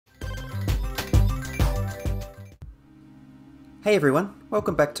Hey everyone,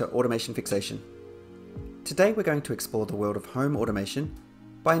 welcome back to Automation Fixation. Today we're going to explore the world of home automation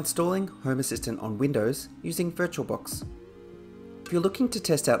by installing Home Assistant on Windows using VirtualBox. If you're looking to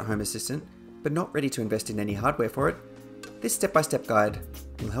test out Home Assistant but not ready to invest in any hardware for it, this step-by-step guide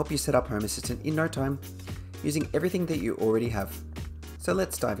will help you set up Home Assistant in no time using everything that you already have. So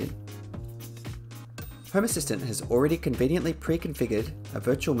let's dive in. Home Assistant has already conveniently pre-configured a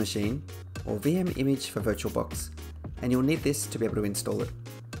virtual machine or VM image for VirtualBox, and you'll need this to be able to install it.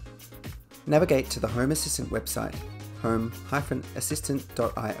 Navigate to the Home Assistant website,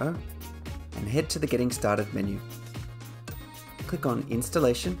 home-assistant.io, and head to the Getting Started menu. Click on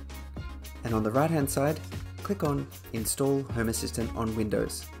Installation, and on the right-hand side, click on Install Home Assistant on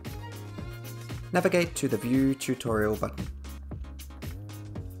Windows. Navigate to the View Tutorial button.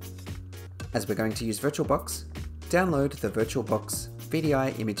 As we're going to use VirtualBox, download the VirtualBox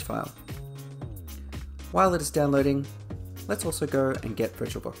VDI image file. While it is downloading, let's also go and get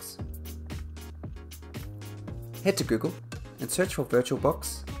VirtualBox. Head to Google and search for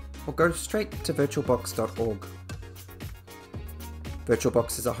VirtualBox, or go straight to virtualbox.org.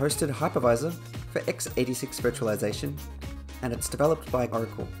 VirtualBox is a hosted hypervisor for x86 virtualization, and it's developed by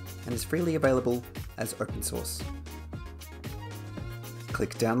Oracle and is freely available as open source.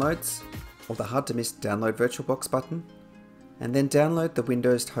 Click Downloads, or the hard to miss Download VirtualBox button, and then download the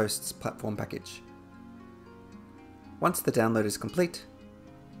Windows Hosts platform package. Once the download is complete,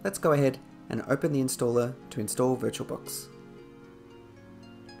 let's go ahead and open the installer to install VirtualBox.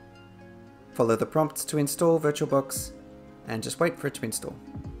 Follow the prompts to install VirtualBox and just wait for it to install.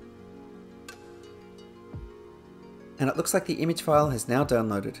 And it looks like the image file has now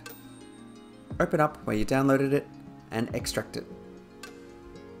downloaded. Open up where you downloaded it and extract it.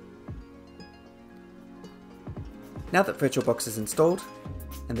 Now that VirtualBox is installed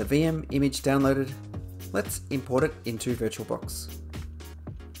and the VM image downloaded, let's import it into VirtualBox.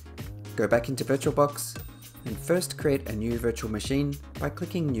 Go back into VirtualBox and first create a new virtual machine by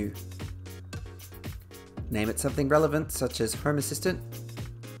clicking New. Name it something relevant such as Home Assistant,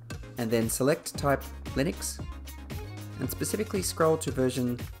 and then select type Linux, and specifically scroll to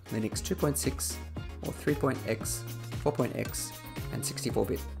version Linux 2.6 or 3.x, 4.x, and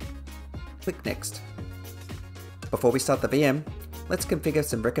 64-bit. Click Next. Before we start the VM, let's configure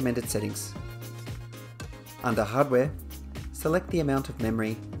some recommended settings. Under Hardware, select the amount of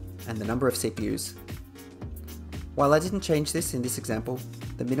memory and the number of CPUs. While I didn't change this in this example,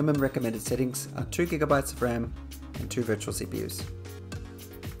 the minimum recommended settings are 2 GB of RAM and 2 virtual CPUs.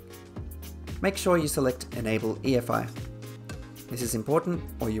 Make sure you select Enable EFI. This is important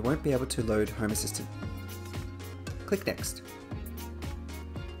or you won't be able to load Home Assistant. Click Next.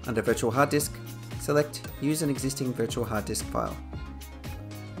 Under Virtual Hard Disk, select Use an existing virtual hard disk file.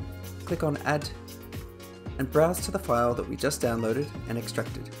 Click on Add and browse to the file that we just downloaded and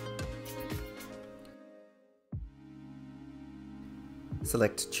extracted.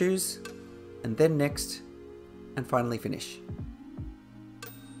 Select Choose, and then Next, and finally Finish.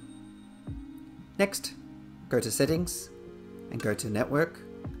 Next, go to Settings, and go to Network,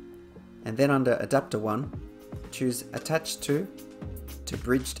 and then under Adapter 1, choose Attach to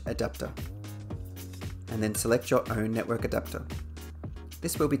Bridged Adapter, and then select your own network adapter.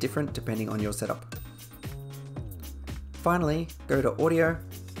 This will be different depending on your setup. Finally, go to Audio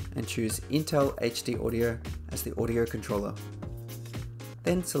and choose Intel HD Audio as the audio controller.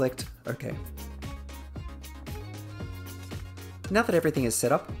 Then select OK. Now that everything is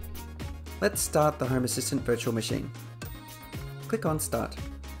set up, let's start the Home Assistant virtual machine. Click on Start.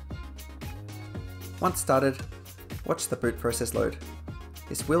 Once started, watch the boot process load.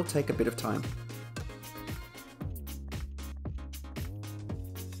 This will take a bit of time.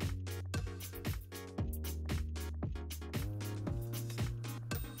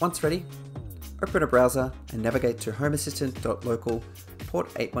 Once ready, open a browser and navigate to homeassistant.local port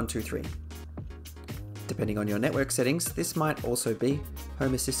 8123. Depending on your network settings, this might also be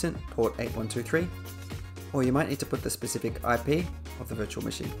Home Assistant port 8123, or you might need to put the specific IP of the virtual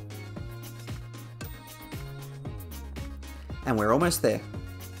machine. And we're almost there.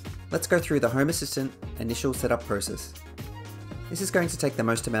 Let's go through the Home Assistant initial setup process. This is going to take the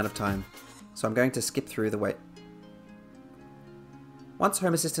most amount of time, so I'm going to skip through the wait. Once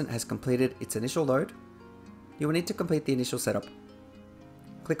Home Assistant has completed its initial load, you will need to complete the initial setup.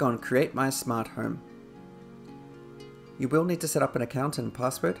 Click on Create My Smart Home. You will need to set up an account and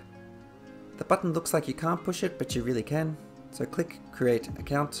password. The button looks like you can't push it, but you really can, so click Create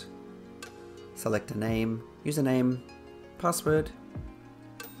Account, select a name, username, password,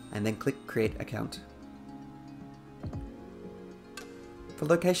 and then click Create Account. For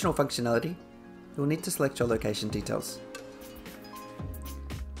locational functionality, you'll need to select your location details.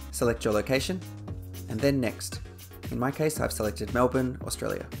 Select your location, and then Next. In my case, I've selected Melbourne,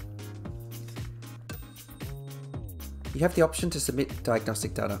 Australia. You have the option to submit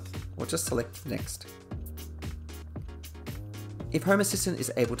diagnostic data, or just select Next. If Home Assistant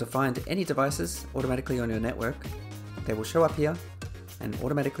is able to find any devices automatically on your network, they will show up here and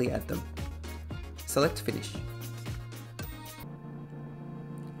automatically add them. Select Finish.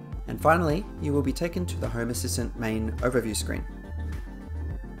 And finally, you will be taken to the Home Assistant main overview screen.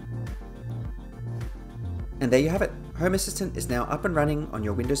 And there you have it. Home Assistant is now up and running on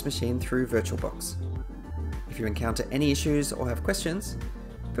your Windows machine through VirtualBox. If you encounter any issues or have questions,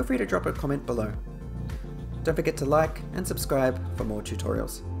 feel free to drop a comment below. Don't forget to like and subscribe for more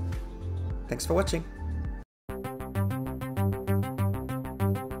tutorials. Thanks for watching.